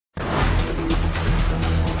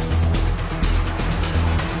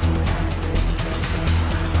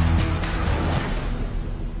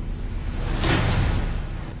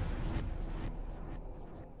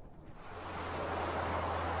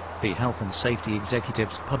The health and safety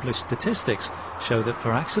executives' published statistics show that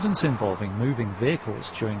for accidents involving moving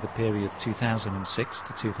vehicles during the period 2006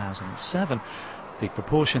 to 2007, the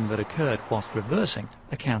proportion that occurred whilst reversing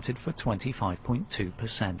accounted for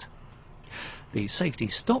 25.2%. The safety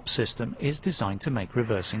stop system is designed to make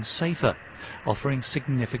reversing safer, offering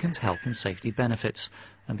significant health and safety benefits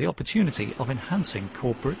and the opportunity of enhancing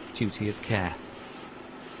corporate duty of care.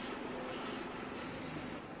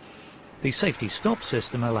 The safety stop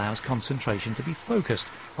system allows concentration to be focused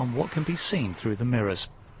on what can be seen through the mirrors.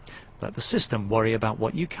 Let the system worry about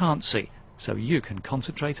what you can't see, so you can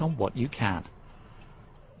concentrate on what you can.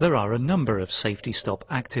 There are a number of safety stop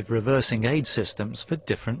active reversing aid systems for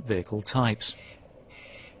different vehicle types.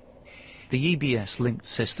 The EBS-linked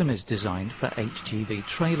system is designed for HGV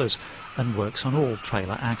trailers and works on all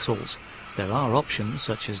trailer axles. There are options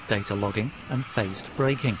such as data logging and phased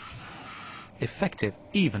braking, effective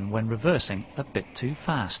even when reversing a bit too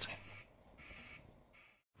fast.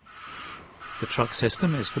 The truck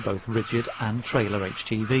system is for both rigid and trailer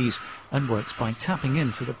HGVs and works by tapping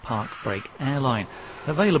into the park brake airline,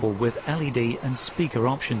 available with LED and speaker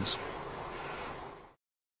options.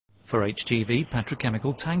 For HGV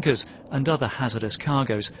petrochemical tankers and other hazardous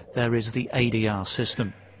cargoes, there is the ADR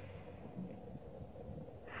system,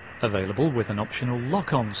 available with an optional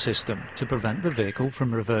lock-on system to prevent the vehicle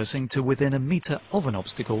from reversing to within a metre of an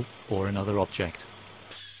obstacle or another object.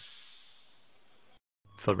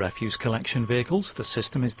 For refuse collection vehicles, the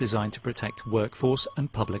system is designed to protect workforce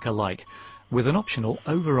and public alike, with an optional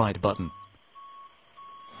override button.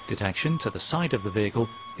 Detection to the side of the vehicle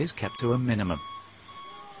is kept to a minimum.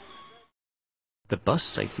 The bus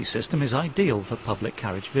safety system is ideal for public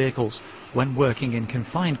carriage vehicles when working in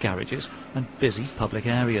confined garages and busy public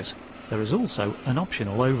areas. There is also an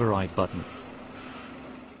optional override button.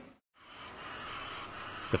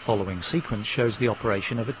 The following sequence shows the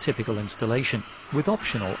operation of a typical installation with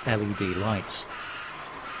optional LED lights.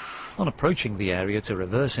 On approaching the area to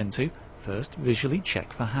reverse into, first visually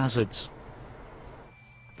check for hazards.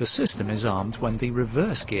 The system is armed when the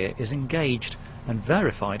reverse gear is engaged and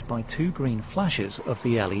verified by 2 green flashes of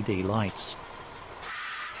the LED lights.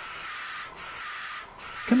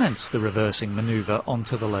 Commence the reversing manoeuvre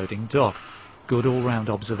onto the loading dock. Good all-round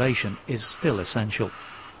observation is still essential.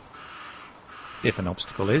 If an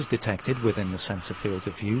obstacle is detected within the sensor field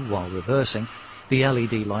of view while reversing, the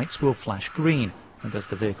LED lights will flash green, and as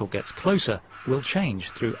the vehicle gets closer, will change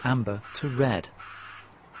through amber to red.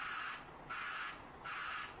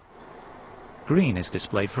 Green is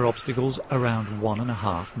displayed for obstacles around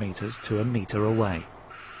 1.5 metres to a metre away.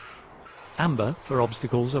 Amber for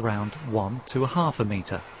obstacles around 1 to 1/2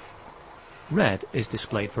 metre. Red is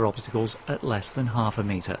displayed for obstacles at less than 1/2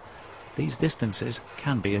 metre. These distances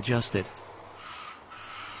can be adjusted.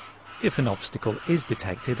 If an obstacle is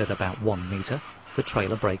detected at about 1 metre, the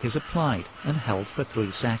trailer brake is applied and held for 3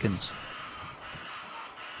 seconds.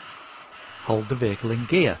 Hold the vehicle in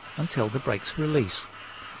gear until the brakes release.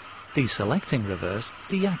 Deselecting reverse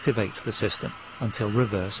deactivates the system until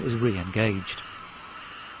reverse is re-engaged.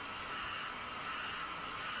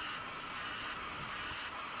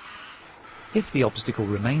 If the obstacle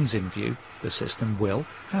remains in view, the system will,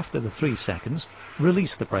 after the 3 seconds,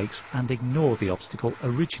 release the brakes and ignore the obstacle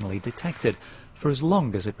originally detected for as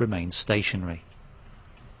long as it remains stationary.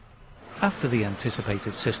 After the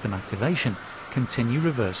anticipated system activation, continue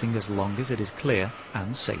reversing as long as it is clear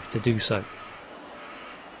and safe to do so.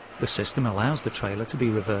 The system allows the trailer to be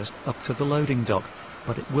reversed up to the loading dock,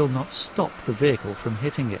 but it will not stop the vehicle from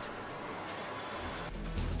hitting it.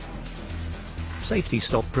 Safety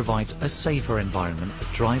Stop provides a safer environment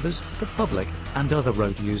for drivers, the public and other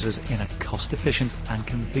road users in a cost-efficient and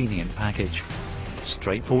convenient package.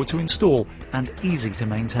 Straightforward to install and easy to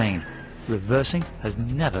maintain, reversing has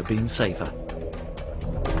never been safer.